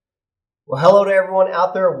Well, hello to everyone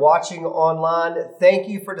out there watching online. Thank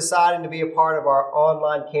you for deciding to be a part of our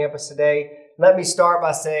online campus today. Let me start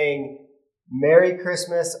by saying Merry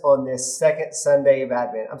Christmas on this second Sunday of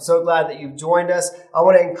Advent. I'm so glad that you've joined us. I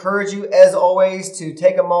want to encourage you, as always, to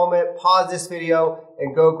take a moment, pause this video,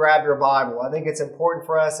 and go grab your Bible. I think it's important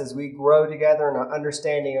for us as we grow together in our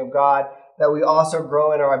understanding of God that we also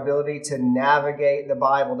grow in our ability to navigate the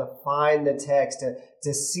Bible, to find the text,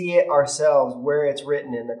 to see it ourselves, where it's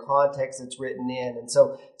written in, the context it's written in. And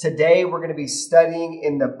so today we're going to be studying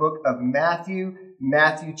in the book of Matthew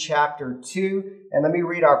chapter 2. And let me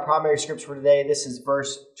read our primary scripture for today. This is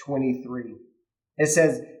verse 23. It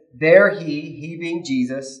says, "There he being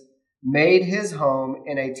Jesus, made his home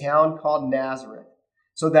in a town called Nazareth,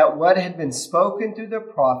 so that what had been spoken through the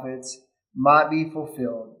prophets might be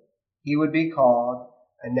fulfilled. He would be called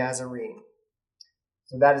a Nazarene."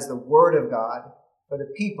 So that is the word of God for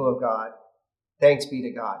the people of God. Thanks be to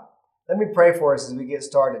God. Let me pray for us as we get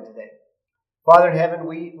started today. Father in heaven,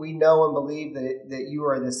 we know and believe that you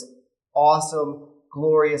are this awesome,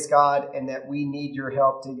 glorious God, and that we need your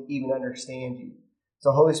help to even understand you. So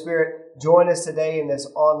Holy Spirit, join us today in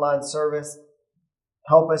this online service.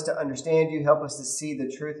 Help us to understand you. Help us to see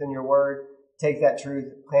the truth in your word. Take that truth,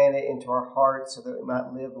 plant it into our hearts so that we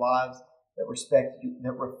might live lives that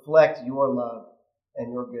reflect your love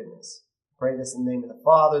and your goodness. I pray this in the name of the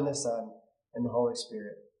Father, and the Son, and the Holy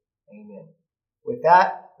Spirit. Amen. With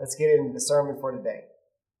that, let's get into the sermon for today.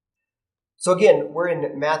 So again, we're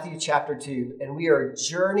in Matthew chapter 2, and we are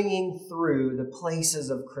journeying through the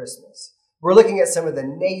places of Christmas. We're looking at some of the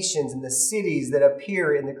nations and the cities that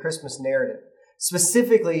appear in the Christmas narrative,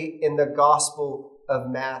 specifically in the Gospel of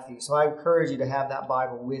Matthew. So I encourage you to have that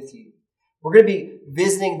Bible with you. We're going to be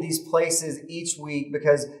visiting these places each week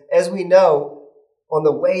because, as we know, on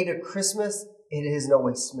the way to Christmas, it is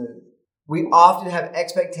always smooth. We often have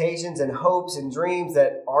expectations and hopes and dreams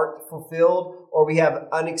that aren't fulfilled, or we have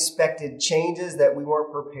unexpected changes that we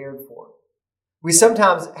weren't prepared for. We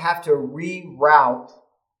sometimes have to reroute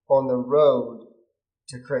on the road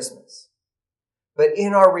to Christmas. But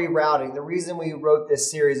in our rerouting, the reason we wrote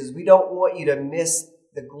this series is we don't want you to miss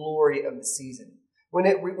the glory of the season. When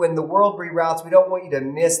the world reroutes, we don't want you to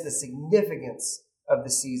miss the significance of the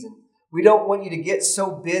season. We don't want you to get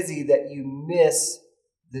so busy that you miss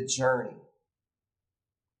the journey.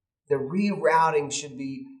 The rerouting should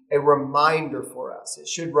be a reminder for us. It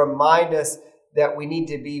should remind us that we need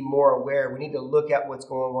to be more aware. We need to look at what's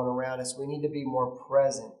going on around us. We need to be more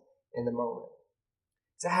present in the moment.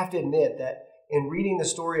 So I have to admit that in reading the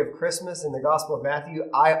story of Christmas in the Gospel of Matthew,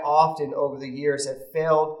 I often over the years have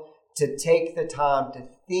failed to take the time to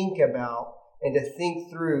think about and to think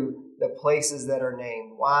through the places that are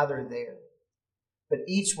named, why they're there. But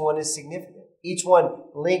each one is significant. Each one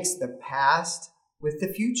links the past with the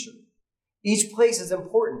future. Each place is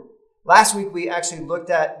important. Last week, we actually looked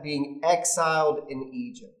at being exiled in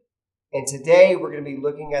Egypt. And today, we're going to be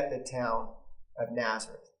looking at the town of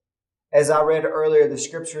Nazareth. As I read earlier, the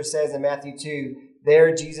scripture says in Matthew 2,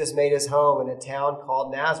 there Jesus made his home in a town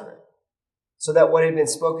called Nazareth, so that what had been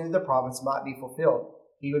spoken to the prophets might be fulfilled.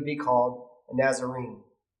 He would be called a Nazarene.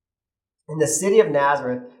 In the city of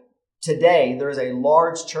Nazareth, today, there is a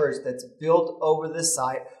large church that's built over this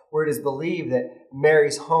site where it is believed that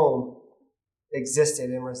Mary's home existed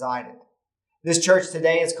and resided. This church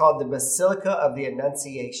today is called the Basilica of the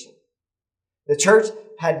Annunciation. The church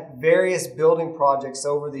had various building projects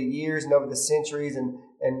over the years and over the centuries, and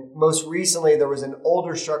most recently there was an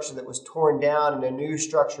older structure that was torn down and a new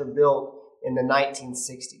structure built in the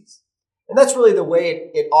 1960s. And that's really the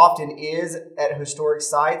way it often is at historic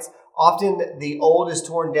sites. Often the old is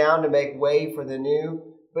torn down to make way for the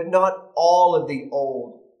new, but not all of the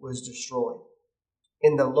old was destroyed.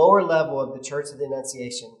 In the lower level of the Church of the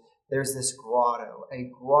Annunciation, there's this grotto, a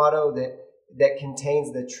grotto that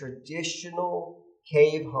contains the traditional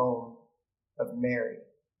cave home of Mary,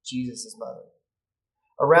 Jesus' mother.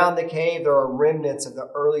 Around the cave, there are remnants of the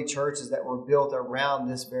early churches that were built around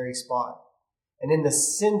this very spot. And in the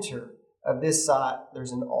center of this site,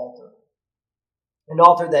 there's an altar. An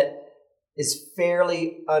altar that is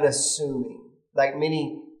fairly unassuming, like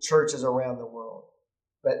many churches around the world.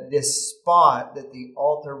 But this spot that the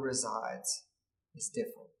altar resides is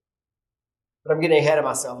different. But I'm getting ahead of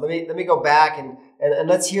myself. Let me go back and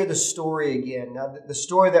let's hear the story again. Now, the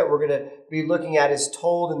story that we're going to be looking at is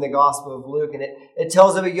told in the Gospel of Luke, and it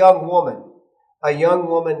tells of a young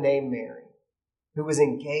woman named Mary, who was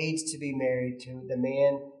engaged to be married to the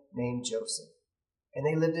man named Joseph. And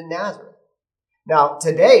they lived in Nazareth. Now,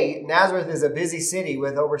 today, Nazareth is a busy city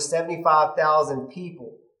with over 75,000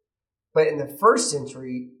 people. But in the first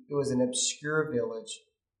century, it was an obscure village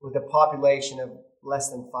with a population of less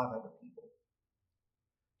than 500 people.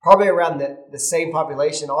 Probably around the same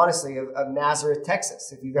population, honestly, of Nazareth,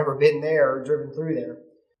 Texas, if you've ever been there or driven through there.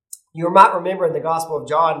 You might remember in the Gospel of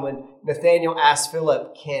John when Nathanael asked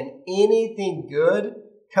Philip, "Can anything good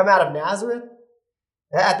come out of Nazareth?"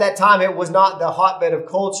 At that time, it was not the hotbed of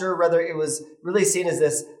culture. Rather, it was really seen as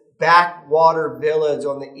this backwater village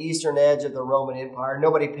on the eastern edge of the Roman Empire.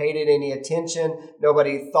 Nobody paid it any attention.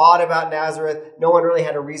 Nobody thought about Nazareth. No one really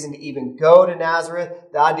had a reason to even go to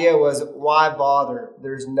Nazareth. The idea was, why bother?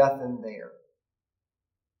 There's nothing there.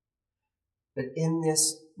 But in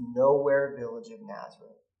this nowhere village of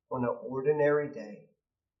Nazareth, on an ordinary day,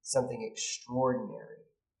 something extraordinary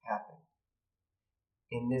happened.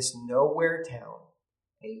 In this nowhere town,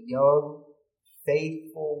 a young,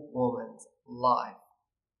 faithful woman's life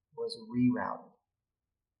was rerouted.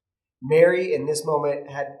 Mary, in this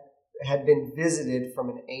moment, had been visited from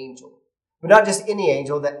an angel. But not just any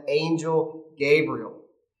angel, the angel Gabriel.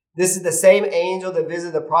 This is the same angel that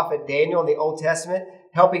visited the prophet Daniel in the Old Testament,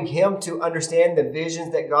 helping him to understand the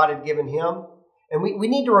visions that God had given him. And we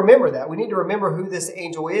need to remember that. We need to remember who this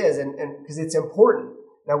angel is, and because it's important.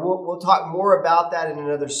 Now, we'll talk more about that in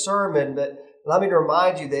another sermon, but allow me to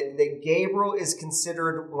remind you that Gabriel is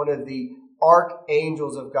considered one of the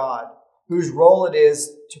archangels of God, whose role it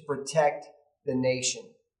is to protect the nation.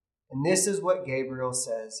 And this is what Gabriel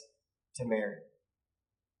says to Mary.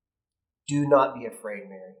 "Do not be afraid,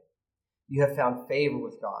 Mary. You have found favor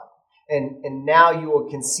with God. And now you will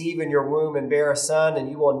conceive in your womb and bear a son, and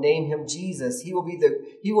you will name him Jesus. He will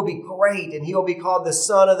be great, and he will be called the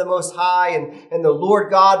Son of the Most High, and the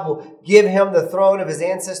Lord God will give him the throne of his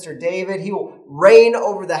ancestor David. He will reign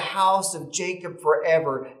over the house of Jacob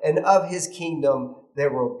forever, and of his kingdom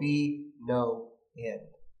there will be no end."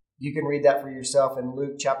 You can read that for yourself in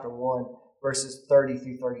Luke chapter 1, verses 30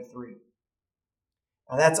 through 33.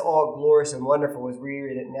 Now that's all glorious and wonderful as we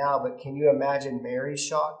read it now, but can you imagine Mary's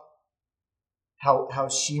shock? How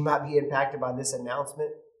she might be impacted by this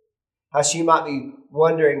announcement? How she might be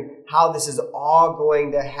wondering how this is all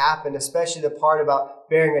going to happen, especially the part about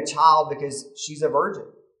bearing a child because she's a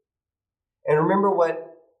virgin. And remember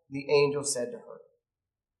what the angel said to her.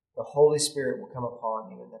 "The Holy Spirit will come upon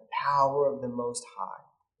you, and the power of the Most High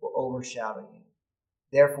will overshadow you.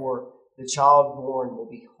 Therefore, the child born will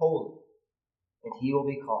be holy, and he will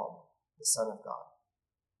be called the Son of God."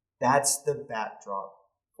 That's the backdrop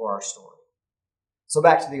for our story. So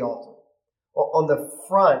back to the altar. On the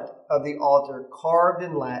front of the altar, carved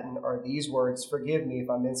in Latin, are these words, forgive me if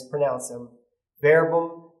I mispronounce them,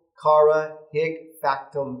 verbum cara hic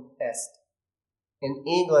factum est. In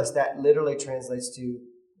English, that literally translates to,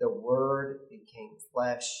 "The Word became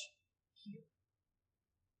flesh here."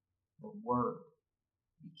 The Word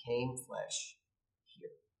became flesh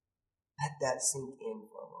here. Let that sink in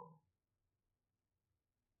for a moment.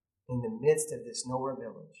 In the midst of this nowhere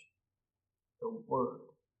village, the Word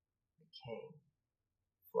became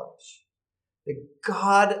flesh. The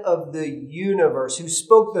God of the universe, who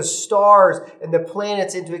spoke the stars and the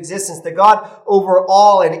planets into existence, the God over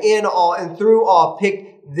all and in all and through all,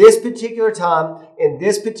 picked this particular time, in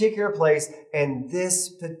this particular place, and this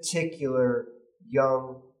particular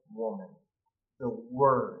young woman. The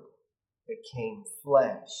Word became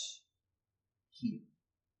flesh here.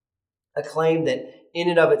 A claim that in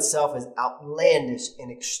and of itself is outlandish and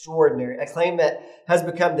extraordinary. A claim that has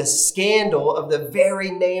become the scandal of the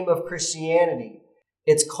very name of Christianity.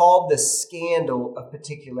 It's called the Scandal of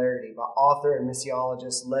Particularity by author and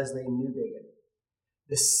missiologist Leslie Newbigin.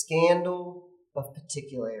 The Scandal of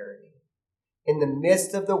Particularity. In the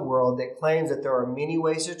midst of the world that claims that there are many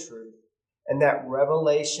ways to truth and that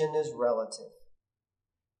revelation is relative.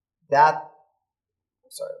 Let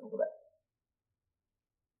me go back.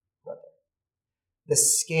 The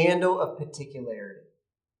scandal of particularity.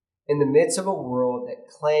 In the midst of a world that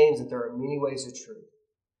claims that there are many ways of truth,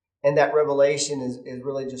 and that revelation is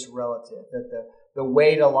really just relative, that the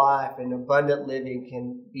way to life and abundant living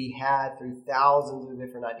can be had through thousands of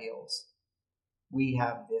different ideals, we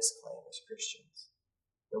have this claim as Christians.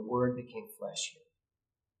 The Word became flesh here.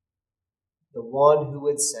 The one who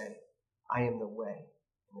would say, "I am the way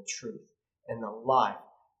and the truth and the life.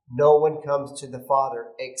 No one comes to the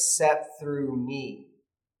Father except through me,"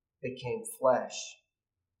 became flesh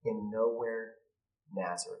in nowhere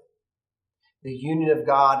Nazareth. The union of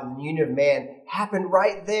God and the union of man happened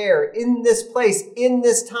right there, in this place, in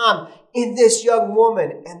this time, in this young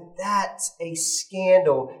woman. And that's a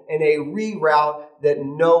scandal and a reroute that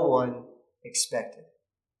no one expected.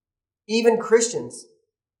 Even Christians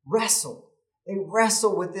wrestle. They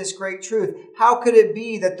wrestle with this great truth. How could it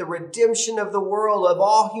be that the redemption of the world, of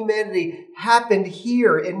all humanity, happened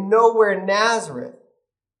here in nowhere Nazareth?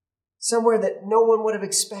 Somewhere that no one would have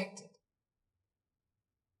expected.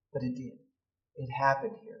 But it did. It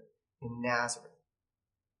happened here in Nazareth.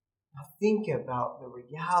 Now think about the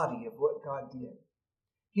reality of what God did.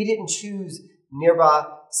 He didn't choose nearby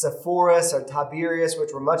Sepphoris or Tiberias,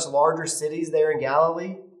 which were much larger cities there in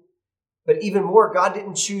Galilee. But even more, God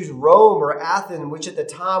didn't choose Rome or Athens, which at the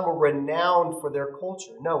time were renowned for their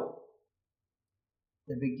culture. No.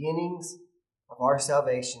 The beginnings of our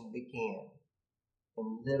salvation began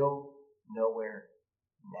in little, nowhere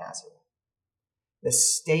Nazareth. The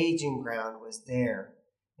staging ground was there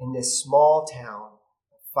in this small town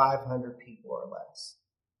of 500 people or less.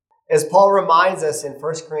 As Paul reminds us in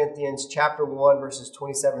 1 Corinthians chapter 1, verses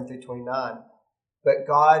 27 through 29, but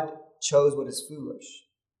God chose what is foolish.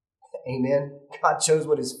 Amen. God chose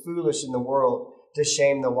what is foolish in the world to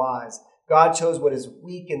shame the wise. God chose what is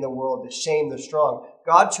weak in the world to shame the strong.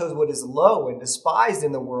 God chose what is low and despised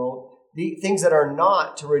in the world, the things that are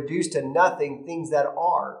not, to reduce to nothing things that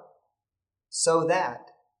are, so that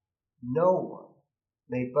no one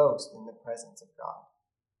may boast in the presence of God.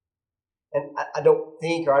 And I don't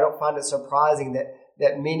think, or I don't find it surprising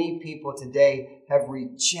that many people today have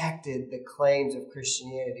rejected the claims of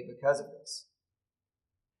Christianity because of this.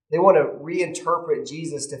 They want to reinterpret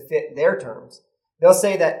Jesus to fit their terms. They'll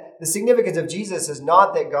say that the significance of Jesus is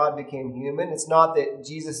not that God became human. It's not that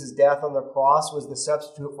Jesus' death on the cross was the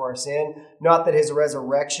substitute for our sin. Not that his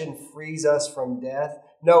resurrection frees us from death.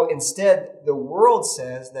 No, instead, the world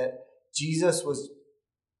says that Jesus was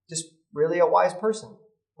just really a wise person,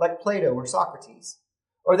 like Plato or Socrates.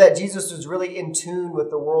 Or that Jesus was really in tune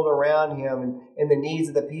with the world around him and the needs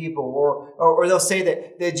of the people. Or they'll say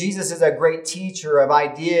that Jesus is a great teacher of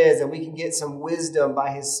ideas and we can get some wisdom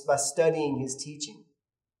by studying his teaching.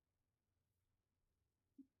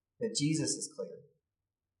 But Jesus is clear.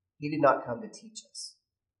 He did not come to teach us.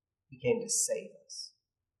 He came to save us.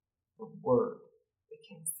 The Word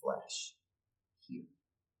became flesh here.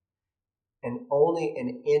 And only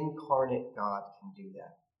an incarnate God can do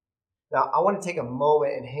that. Now, I want to take a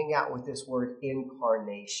moment and hang out with this word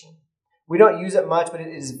incarnation. We don't use it much, but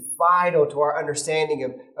it is vital to our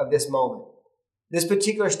understanding of this moment. This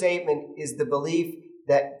particular statement is the belief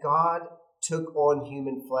that God took on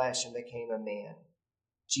human flesh and became a man,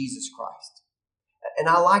 Jesus Christ. And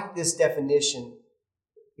I like this definition.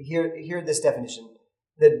 Hear this definition.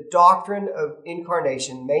 The doctrine of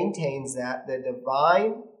incarnation maintains that the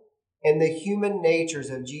divine and the human natures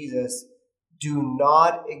of Jesus do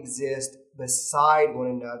not exist beside one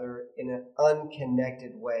another in an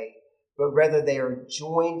unconnected way, but rather they are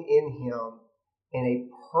joined in him in a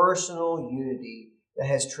personal unity that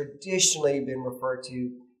has traditionally been referred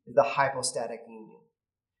to as the hypostatic union.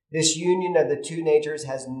 This union of the two natures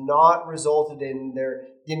has not resulted in their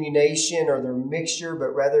diminution or their mixture,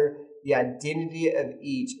 but rather the identity of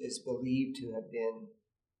each is believed to have been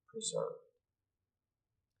preserved.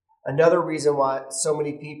 Another reason why so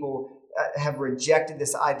many people have rejected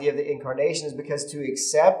this idea of the incarnation is because to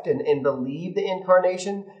accept and believe the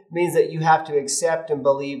incarnation means that you have to accept and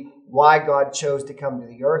believe why God chose to come to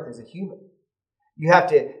the earth as a human. You have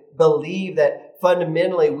to believe that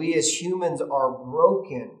fundamentally we as humans are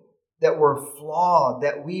broken, that we're flawed,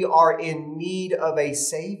 that we are in need of a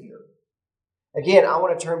Savior. Again, I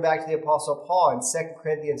want to turn back to the Apostle Paul in 2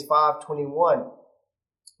 Corinthians 5:21,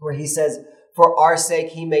 where he says, "For our sake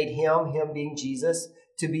he made him being Jesus,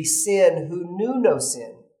 to be sin who knew no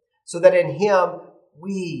sin, so that in him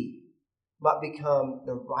we might become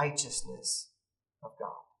the righteousness of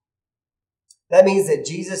God." That means that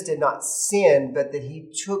Jesus did not sin, but that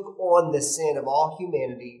he took on the sin of all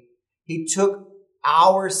humanity. He took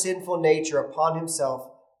our sinful nature upon himself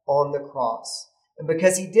on the cross. And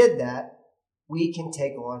because he did that, we can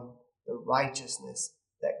take on the righteousness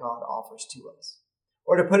that God offers to us.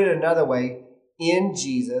 Or to put it another way, in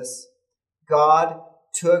Jesus, God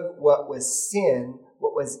took what was sin,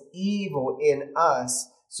 what was evil in us,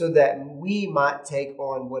 so that we might take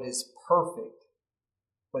on what is perfect,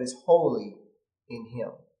 what is holy in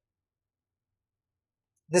him.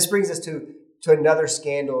 This brings us to another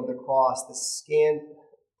scandal of the cross.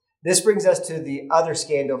 This brings us to the other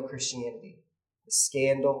scandal of Christianity, the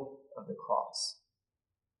scandal of the cross.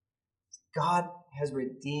 God has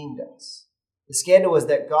redeemed us. The scandal was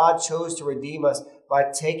that God chose to redeem us by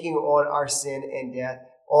taking on our sin and death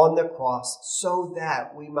on the cross so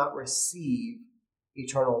that we might receive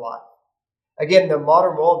eternal life. Again, the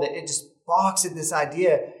modern world, it just balks at this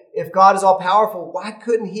idea. If God is all powerful, why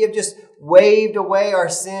couldn't he have just waved away our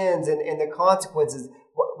sins and the consequences?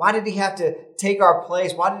 Why did he have to take our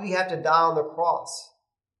place? Why did he have to die on the cross?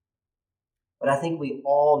 But I think we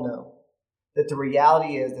all know that the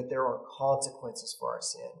reality is that there are consequences for our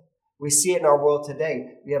sin. We see it in our world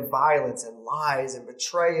today. We have violence and lies and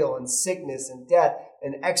betrayal and sickness and death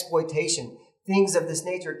and exploitation. Things of this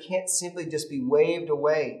nature can't simply just be waved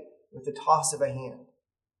away with the toss of a hand.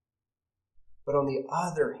 But on the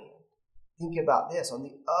other hand, think about this. On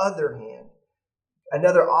the other hand,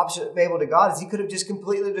 another option available to God is he could have just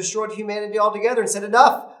completely destroyed humanity altogether and said,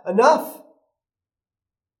 enough.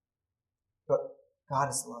 But God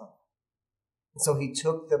is love. And so he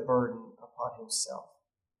took the burden upon himself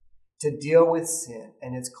to deal with sin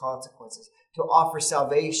and its consequences, to offer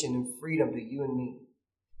salvation and freedom to you and me.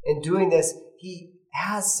 In doing this, he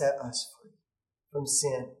has set us free from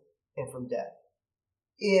sin and from death,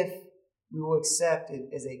 if we will accept it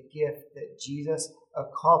as a gift that Jesus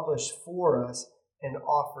accomplished for us and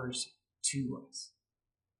offers to us.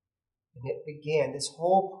 And this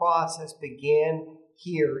whole process began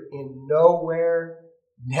here in nowhere,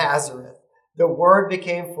 Nazareth. The Word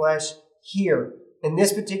became flesh here, in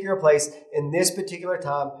this particular place, in this particular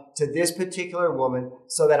time, to this particular woman,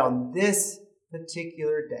 so that on this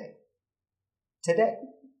particular day, today,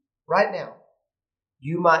 right now,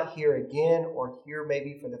 you might hear again or hear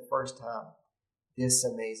maybe for the first time this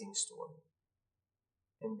amazing story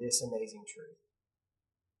and this amazing truth.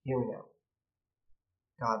 Hear me now.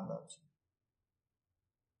 God loves you.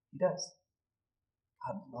 He does.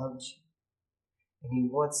 God loves you. And he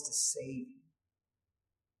wants to save you.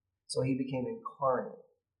 So he became incarnate.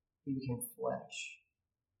 He became flesh.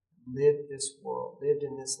 Lived this world, lived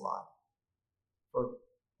in this life for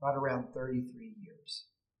right around 33 years.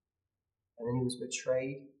 And then he was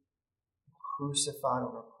betrayed, crucified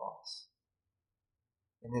on a cross.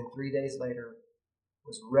 And then 3 days later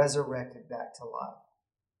was resurrected back to life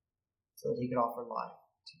so that he could offer life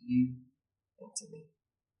to you and to me.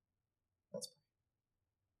 Let's pray.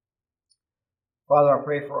 Father, I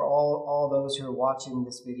pray for all those who are watching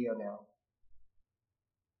this video now.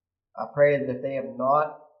 I pray that if they have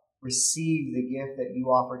not received the gift that you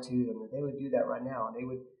offer to them, that they would do that right now. And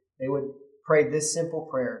they would pray this simple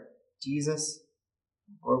prayer. Jesus,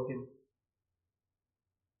 I'm broken.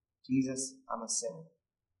 Jesus, I'm a sinner.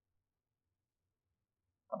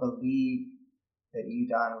 I believe that you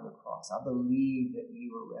died on the cross. I believe that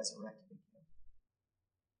you were resurrected again.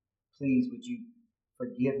 Please, would you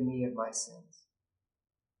forgive me of my sins?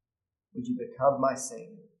 Would you become my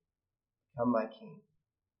Savior, become my King,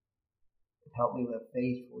 and help me live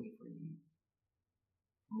faithfully for you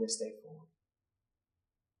from this day forward?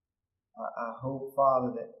 I hope,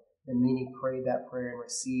 Father, that many prayed that prayer and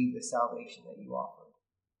received the salvation that you offered,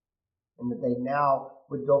 and that they now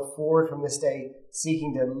would go forward from this day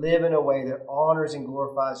seeking to live in a way that honors and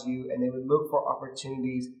glorifies you, and they would look for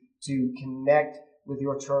opportunities to connect with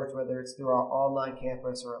your church, whether it's through our online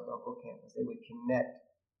campus or a local campus. They would connect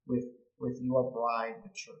with your bride, the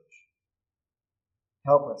church.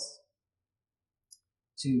 Help us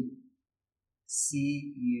to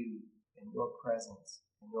see you and your presence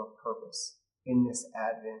and your purpose in this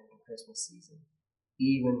Advent and Christmas season,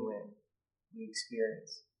 even when we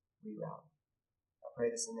experience rerouting. I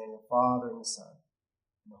pray this in the name of the Father, and the Son,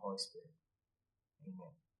 and the Holy Spirit.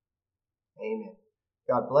 Amen. Amen.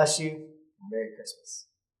 God bless you, and Merry Christmas.